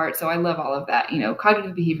researcher at heart, so I love all of that.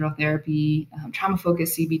 Cognitive behavioral therapy,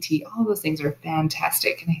 trauma-focused CBT, all those things are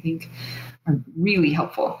fantastic, and I think are really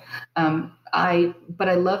helpful. But I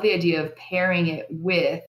love the idea of pairing it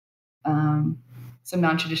with some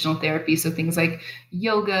non-traditional therapy, so things like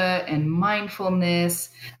yoga and mindfulness.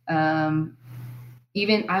 I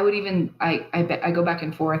go back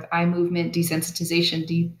and forth. Eye movement,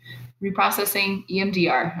 desensitization, reprocessing,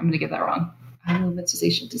 EMDR. I'm going to get that wrong. Eye movement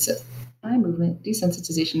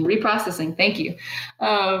desensitization, reprocessing. Thank you.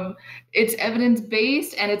 It's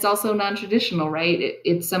evidence-based and it's also non-traditional, right?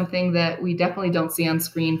 It's something that we definitely don't see on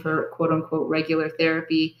screen for quote unquote regular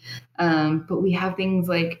therapy. But we have things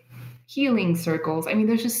like healing circles. I mean,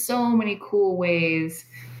 there's just so many cool ways,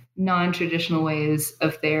 non-traditional ways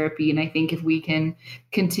of therapy. And I think if we can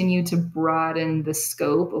continue to broaden the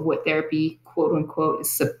scope of what therapy, quote unquote,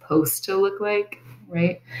 is supposed to look like,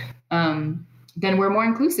 right? Then we're more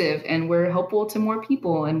inclusive and we're helpful to more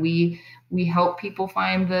people. And we help people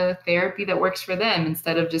find the therapy that works for them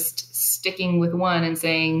instead of just sticking with one and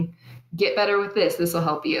saying, get better with this will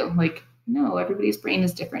help you. Like, no, everybody's brain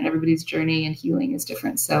is different. Everybody's journey and healing is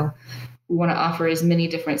different. So we want to offer as many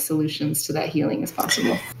different solutions to that healing as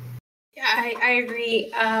possible. Yeah, I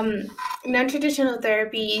agree. Non-traditional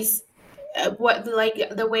therapies,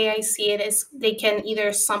 the way I see it is they can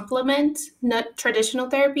either supplement not traditional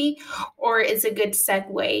therapy, or it's a good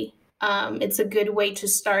segue. It's a good way to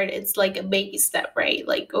start. It's like a baby step, right?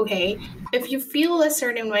 Like, okay, if you feel a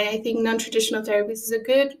certain way, I think non-traditional therapy is a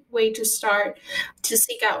good way to start to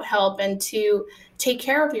seek out help and to take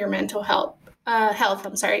care of your mental health.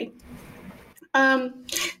 I'm sorry.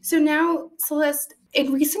 So now, Celeste,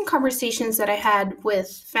 in recent conversations that I had with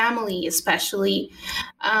family, especially,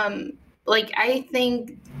 I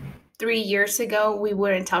think 3 years ago, we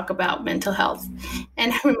wouldn't talk about mental health.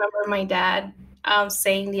 And I remember my dad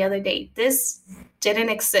saying the other day, this didn't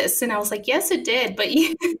exist. And I was like, yes, it did. But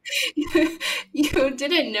you, you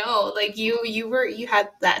didn't know, like you had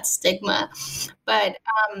that stigma. But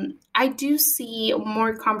I do see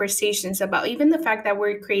more conversations about even the fact that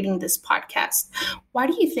we're creating this podcast. Why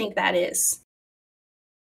do you think that is?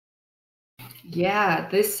 Yeah,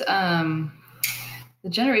 the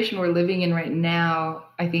generation we're living in right now,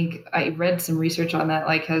 I think I read some research on that,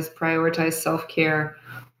 like has prioritized self-care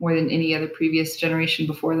more than any other previous generation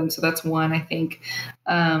before them. So that's one, I think.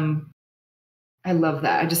 I love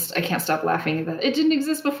that. I can't stop laughing at that. It didn't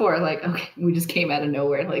exist before. Like, okay, we just came out of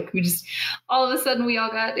nowhere. Like all of a sudden we all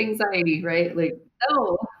got anxiety, right? Like,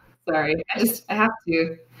 no, sorry. I have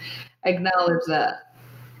to acknowledge that.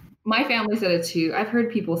 My family said it too. I've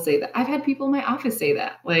heard people say that. I've had people in my office say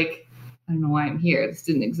that. Like, I don't know why I'm here. This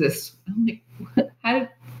didn't exist. I'm like, what? How did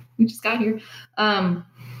we just got here?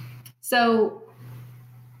 So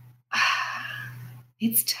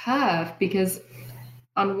it's tough because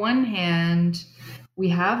on one hand, we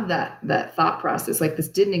have that thought process, like this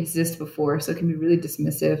didn't exist before, so it can be really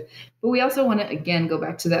dismissive. But we also want to, again, go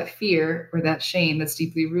back to that fear or that shame that's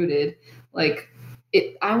deeply rooted. Like,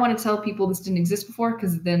 I want to tell people this didn't exist before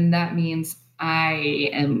because then that means I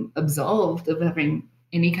am absolved of having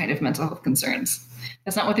any kind of mental health concerns.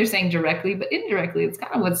 That's not what they're saying directly, but indirectly, it's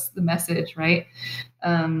kind of what's the message, right?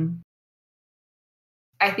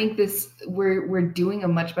 I think we're doing a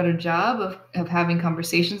much better job of having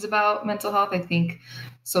conversations about mental health. I think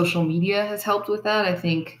social media has helped with that. I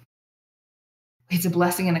think it's a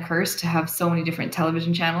blessing and a curse to have so many different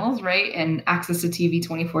television channels, right? And access to TV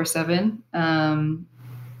 24/7.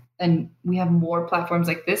 And we have more platforms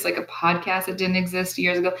like this, like a podcast that didn't exist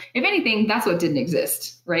years ago. If anything, that's what didn't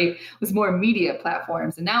exist, right? Was more media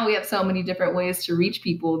platforms. And now we have so many different ways to reach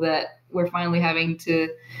people that we're finally having to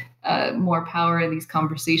more power in these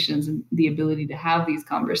conversations and the ability to have these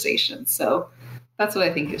conversations. So that's what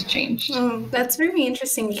I think has changed. That's very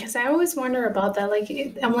interesting because I always wonder about that. Like,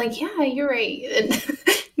 I'm like, yeah, you're right. And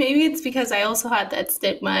maybe it's because I also had that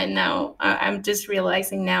stigma and now I'm just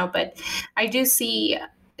realizing now, but I do see,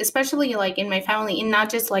 especially like in my family, and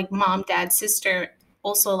not just like mom, dad, sister,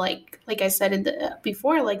 also like I said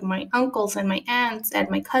before, like my uncles and my aunts and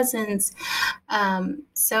my cousins.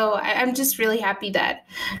 So I'm just really happy that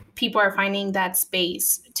people are finding that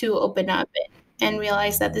space to open up and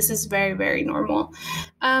realize that this is very, very normal.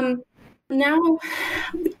 Now,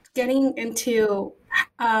 getting into,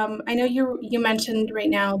 I know you mentioned right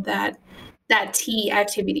now that tea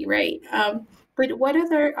activity, right? But what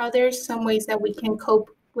are some ways that we can cope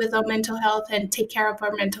with our mental health and take care of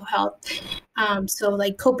our mental health? So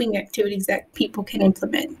like coping activities that people can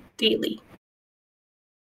implement daily.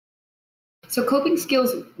 So coping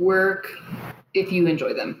skills work if you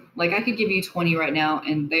enjoy them. Like I could give you 20 right now,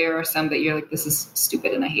 and there are some that you're like, this is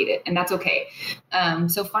stupid and I hate it. And that's okay.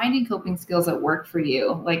 So finding coping skills that work for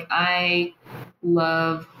you. Like I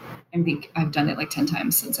think I've done it like 10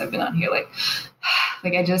 times since I've been on here. Like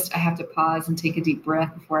I have to pause and take a deep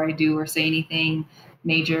breath before I do or say anything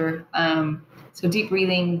major. So deep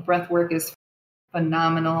breathing, breath work is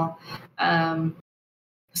phenomenal.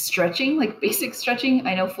 Stretching, like basic stretching.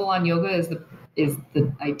 I know full on yoga is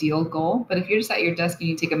the ideal goal, but if you're just at your desk and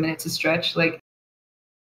you take a minute to stretch, like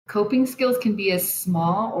coping skills can be as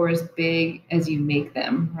small or as big as you make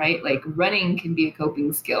them, right? Like running can be a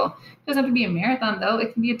coping skill. It doesn't have to be a marathon though.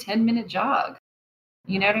 It can be a 10-minute jog.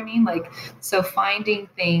 You know what I mean? Like, so finding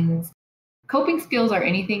things, coping skills are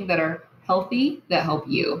anything that are healthy that help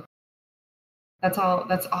you. That's all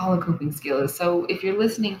a coping skill is. So if you're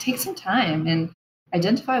listening, take some time and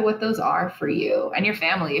identify what those are for you and your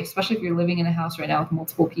family, especially if you're living in a house right now with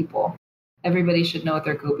multiple people. Everybody should know what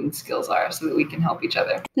their coping skills are so that we can help each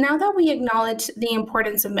other. Now that we acknowledge the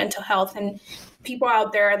importance of mental health and people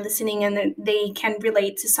out there are listening and they can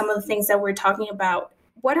relate to some of the things that we're talking about,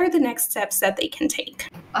 what are the next steps that they can take?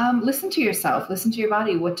 Listen to yourself, listen to your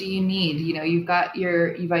body. What do you need?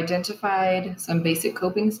 You've identified some basic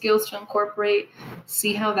coping skills to incorporate.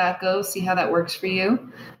 See how that goes, see how that works for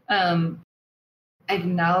you.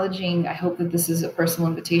 Acknowledging, I hope that this is a personal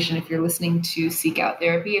invitation if you're listening to seek out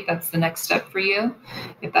therapy, if that's the next step for you,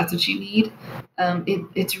 if that's what you need.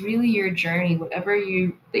 It's really your journey, whatever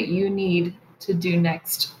that you need to do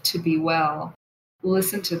next to be well.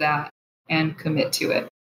 Listen to that and commit to it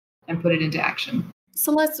and put it into action.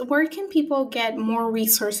 Celeste, where can people get more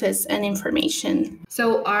resources and information?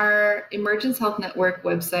 So our Emergence Health Network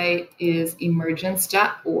website is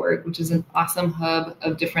emergence.org, which is an awesome hub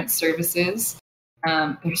of different services.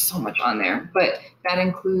 There's so much on there, but that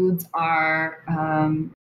includes our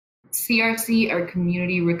CRC, our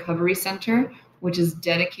Community Recovery Center, which is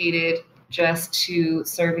dedicated just to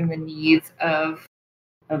serving the needs of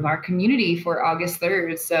our community for August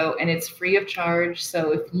 3rd. And it's free of charge.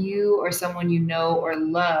 So if you or someone you know or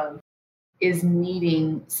love is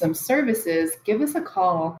needing some services, give us a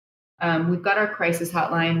call. We've got our crisis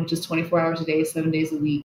hotline, which is 24 hours a day, 7 days a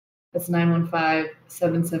week. That's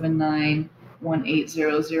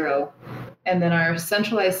 915-779-1800. And then our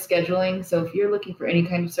centralized scheduling. So if you're looking for any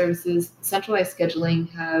kind of services, centralized scheduling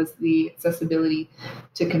has the accessibility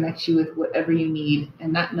to connect you with whatever you need.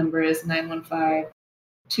 And that number is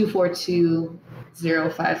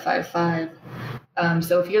 915-242-0555.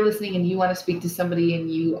 So if you're listening and you want to speak to somebody and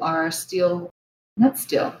you are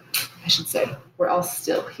we're all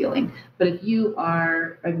still healing. But if you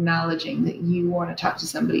are acknowledging that you want to talk to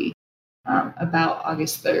somebody about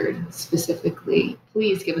August 3rd specifically,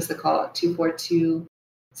 please give us a call at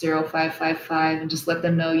 242-0555 and just let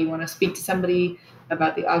them know you want to speak to somebody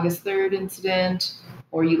about the August 3rd incident,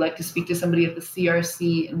 or you'd like to speak to somebody at the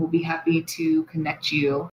CRC, and we'll be happy to connect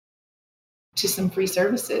you to some free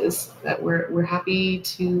services that we're happy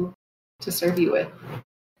to serve you with.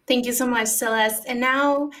 Thank you so much, Celeste. And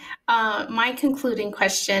now my concluding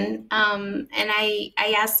question, and I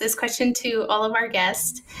ask this question to all of our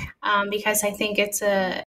guests because I think it's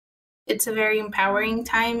a very empowering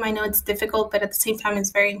time. I know it's difficult, but at the same time,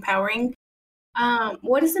 it's very empowering.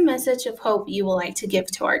 What is the message of hope you would like to give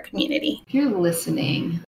to our community? If you're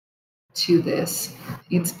listening to this,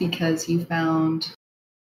 it's because you found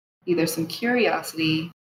either some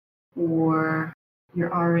curiosity, or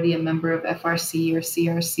you're already a member of FRC or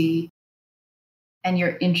CRC, and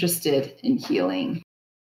you're interested in healing.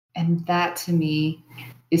 And that, to me,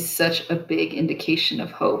 is such a big indication of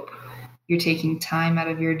hope. You're taking time out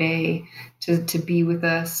of your day to be with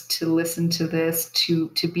us, to listen to this, to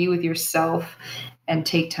be with yourself and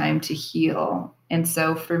take time to heal. And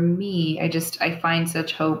so for me, I find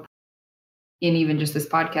such hope in even just this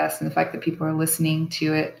podcast and the fact that people are listening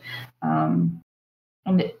to it. And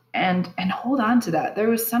hold on to that. There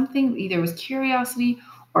was something, either it was curiosity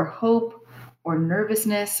or hope or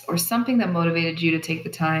nervousness or something that motivated you to take the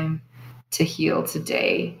time to heal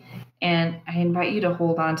today. And I invite you to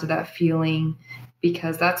hold on to that feeling,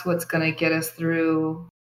 because that's what's going to get us through,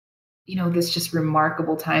 this just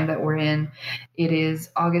remarkable time that we're in. It is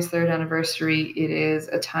August 3rd anniversary. It is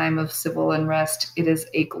a time of civil unrest. It is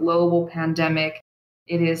a global pandemic.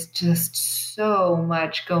 It is just so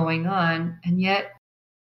much going on. And yet,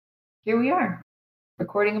 here we are,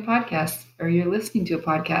 recording a podcast, or you're listening to a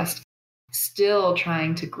podcast, still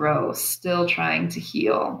trying to grow, still trying to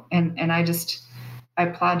heal. And I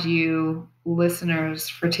applaud you, listeners,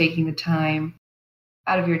 for taking the time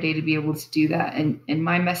out of your day to be able to do that. And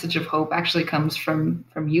my message of hope actually comes from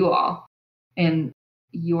you all and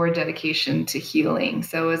your dedication to healing.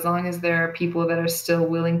 So as long as there are people that are still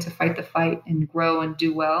willing to fight the fight and grow and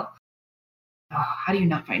do well, how do you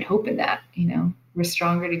not find hope in that? We're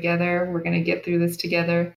stronger together. We're going to get through this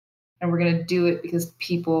together, and we're going to do it because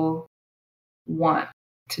people want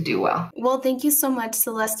to do well. Well, thank you so much,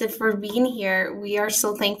 Celeste, for being here. We are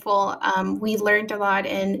so thankful. We learned a lot,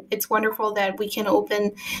 and it's wonderful that we can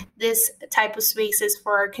open this type of spaces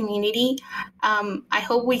for our community. I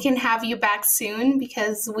hope we can have you back soon,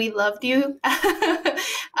 because we loved you.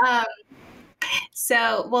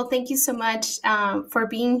 Thank you so much for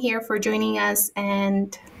being here, for joining us,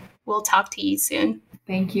 and we'll talk to you soon.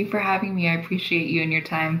 Thank you for having me. I appreciate you and your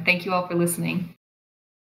time. Thank you all for listening.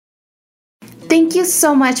 Thank you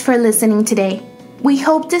so much for listening today. We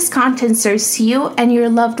hope this content serves you and your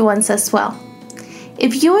loved ones as well.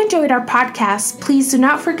 If you enjoyed our podcast, please do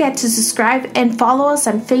not forget to subscribe and follow us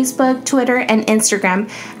on Facebook, Twitter, and Instagram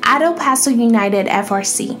at El Paso United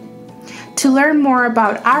FRC to learn more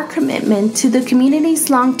about our commitment to the community's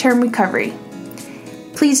long-term recovery.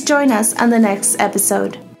 Please join us on the next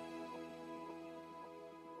episode.